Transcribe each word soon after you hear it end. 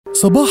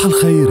صباح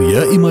الخير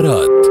يا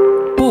إمارات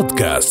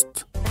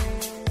بودكاست.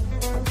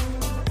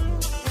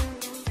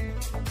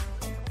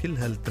 كل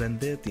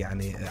هالترندات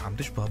يعني عم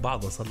تشبه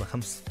بعضها، صار لها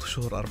 5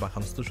 أشهر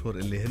 4-5 أشهر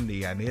اللي هن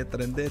يعني هي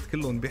الترندات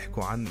كلهم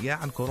بيحكوا عن يا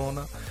عن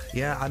كورونا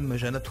يا عن ما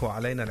جنته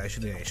علينا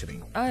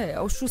 2020.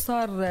 او شو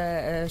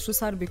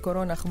صار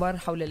بكورونا، اخبار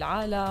حول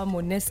العالم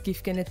والناس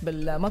كيف كانت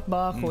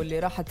بالمطبخ واللي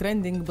راح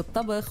ترندنج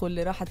بالطبخ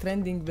واللي راح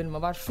ترندنج بالما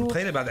بعرف شو.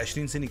 تخيل بعد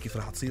 20 سنة كيف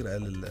راح تصير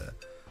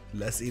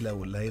الأسئلة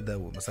ولا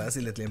هيدا، مثلا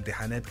أسئلة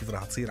الامتحانات كيف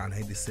راح تصير عن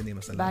هيدي السنة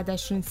مثلا بعد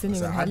 20 سنة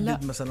من هلا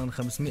مثلا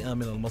 500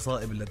 من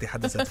المصائب التي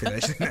حدثت في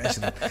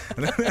 2020.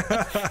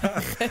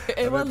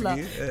 اي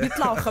والله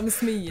بيطلعوا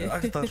 500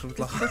 أكثر. شو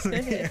بيطلع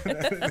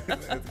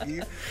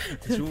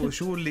 500؟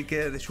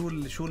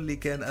 شو اللي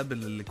كان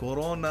قبل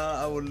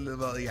الكورونا أو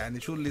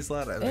يعني شو اللي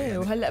صار قبل؟ يعني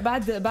وهلا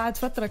بعد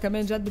فترة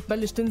كمان جد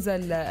بتبلش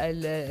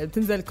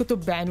تنزل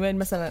كتب بعنوان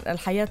مثلا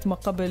الحياة ما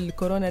قبل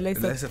كورونا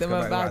ليست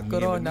ما بعد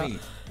كورونا.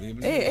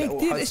 ايه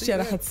كتير اشياء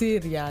رح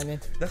تصير يعني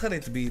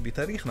دخلت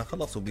بتاريخنا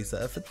خلص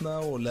وبثقافتنا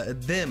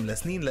ولقدام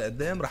لسنين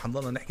لقدام رح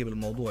نضلنا نحكي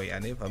بالموضوع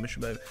يعني. فمش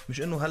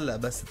انه هلا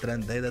بس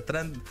ترند، هيدا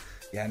ترند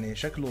يعني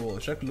شكله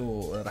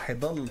رح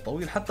يضل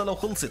طويل حتى لو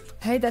خلصت.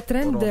 هيدا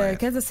ترند يعني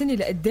كذا سنة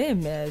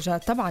لقدام جا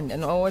طبعا.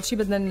 لأنه أول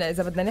شيء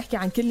إذا بدنا نحكي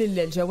عن كل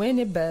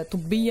الجوانب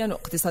طبيا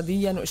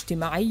واقتصاديا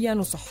واجتماعيا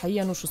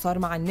وصحيا وشو صار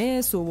مع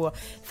الناس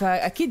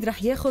فأكيد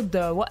رح ياخد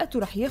وقت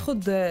ورح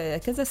ياخد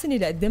كذا سنة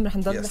لقدام رح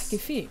نضل نحكي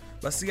فيه.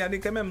 بس يعني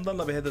كمان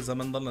نضلنا بهذا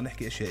الزمن نضلنا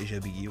نحكي اشياء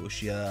ايجابيه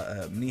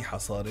واشياء منيحه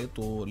صارت.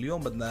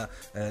 واليوم بدنا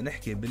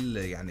نحكي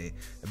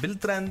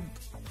بالترند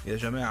يا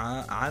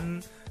جماعه عن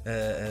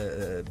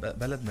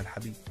بلدنا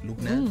الحبيب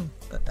لبنان.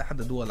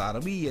 احد الدول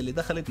العربيه اللي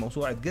دخلت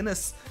موسوعه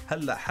غينيس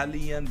هلا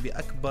حاليا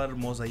باكبر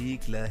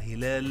موزاييك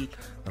لهلال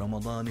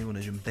رمضاني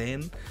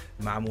ونجمتين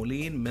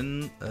معمولين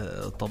من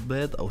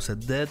طبات او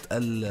سدادات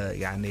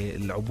يعني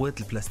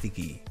العبوات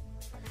البلاستيكية.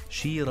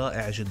 شيء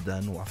رائع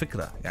جدا. وعلى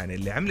فكرة يعني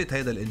اللي عملت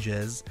هيدا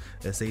الإنجاز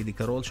سيدي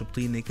كارول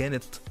شبطيني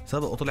كانت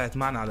سبق وطلعت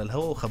معنا على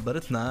الهواء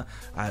وخبرتنا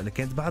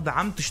كانت بعدها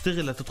عم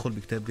تشتغل لتدخل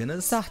بكتاب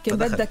غينيس. صح، كان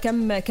بدها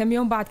كم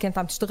يوم بعد كانت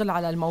عم تشتغل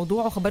على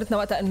الموضوع وخبرتنا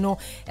وقتها انه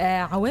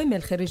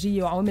عوامل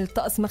خارجية وعوامل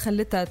الطقس ما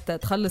خلتها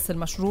تخلص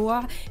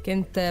المشروع.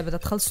 كانت بدها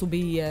تخلصه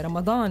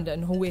برمضان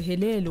لأنه هو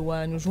هلال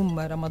ونجوم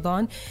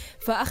رمضان،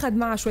 فأخذ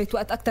معها شوية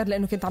وقت أكتر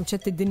لأنه كانت عم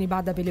تشتت الدنيا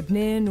بعدها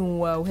بلبنان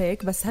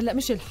وهيك. بس هلأ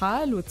مش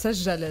الحال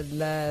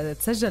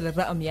وتسجل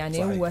الرقم يعني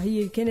صحيح.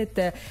 وهي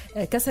كانت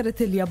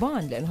كسرت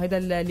اليابان لأنه هيدا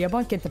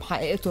اليابان كانت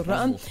محققته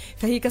الرقم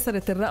فهي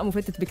كسرت الرقم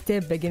وفتت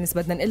بكتاب غينيس.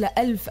 بدنا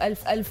نقلها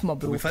ألف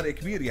مبروك وبفرق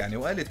كبير يعني.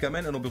 وقالت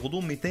كمان أنه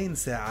بغضون 200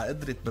 ساعة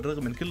قدرت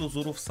بالرغم من كل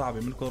الظروف الصعبة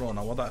من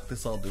كورونا ووضع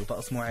اقتصادي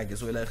وطقس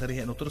معاكس وإلى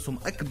آخره أنه ترسم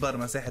أكبر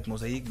مساحة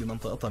موزاييك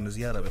بمنطقتها من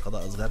زيارة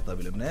بقضاء صغيرتها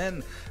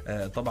بلبنان.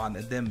 طبعا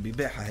قدام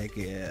ببيعها هيك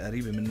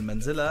قريبة من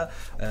منزلها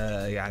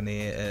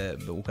يعني.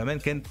 وكمان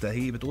كانت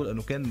هي بتقول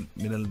أنه كان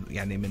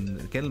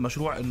كان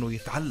المشروع أنه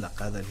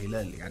يتعلق هذا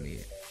الهلال يعني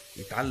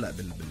يتعلق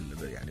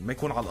يعني ما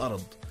يكون على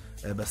الأرض.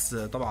 بس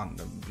طبعا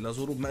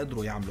لظروف ما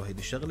قدروا يعملوا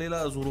هيدي الشغله،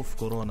 لا ظروف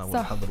كورونا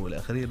والحظر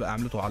والآخرين بقى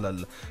عملته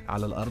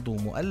على الأرض.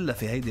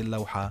 ومؤلفة هيدي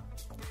اللوحة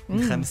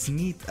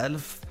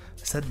 500,000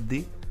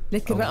 سدة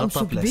لكن رقم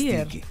شو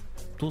كبير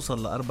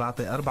توصل ل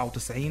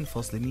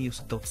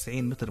 94.196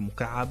 متر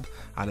مكعب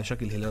على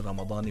شكل هلال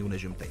رمضاني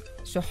ونجمتين.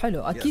 شو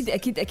حلو.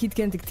 أكيد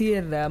كانت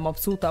كتير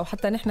مبسوطة.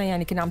 وحتى نحن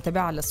يعني كنا عم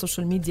تابعها على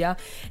السوشيال ميديا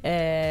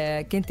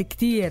كانت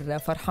كتير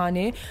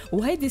فرحانة.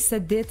 وهيدي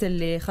السدات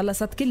اللي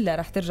خلصت كلها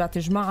رح ترجع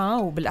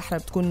تجمعها وبالأحرى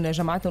بتكون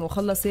جمعتهم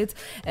وخلصت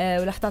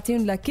ورح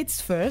تعطيهم لكيدز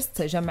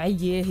فيرست،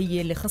 جمعية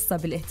هي اللي خاصة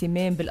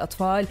بالاهتمام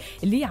بالأطفال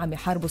اللي عم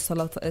يحاربوا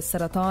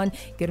السرطان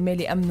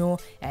كرمال يأمنوا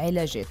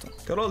علاجاتهم.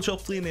 كارول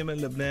شبطيني من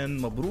لبنان،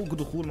 مبروك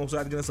دخول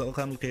موسوعة غينيس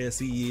الأرقام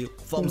القياسية.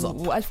 thumbs up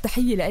وألف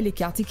تحية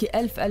لك، يعطيكي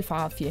ألف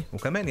عافية.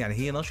 وكمان يعني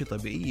هي ناشطة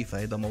بيئية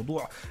فهذا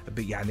موضوع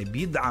يعني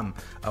بيدعم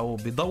أو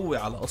بيضوي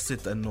على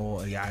قصة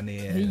أنه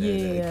يعني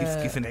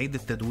كيف نعيد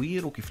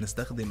التدوير وكيف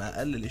نستخدم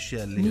أقل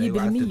الأشياء اللي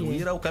يعاد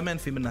تدويرها. وكمان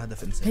في منها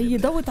هدف إنساني. هي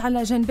ضوت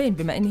على جانبين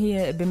بما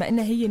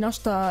إنها هي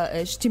ناشطة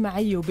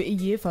اجتماعية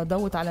وبيئية،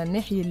 فضوت على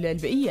الناحية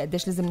البيئية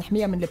قديش لازم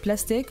نحميها من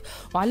البلاستيك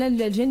وعلى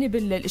الجانب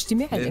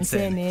الاجتماعي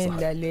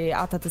الإنساني اللي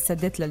أعطت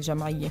السدات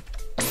للجمعية.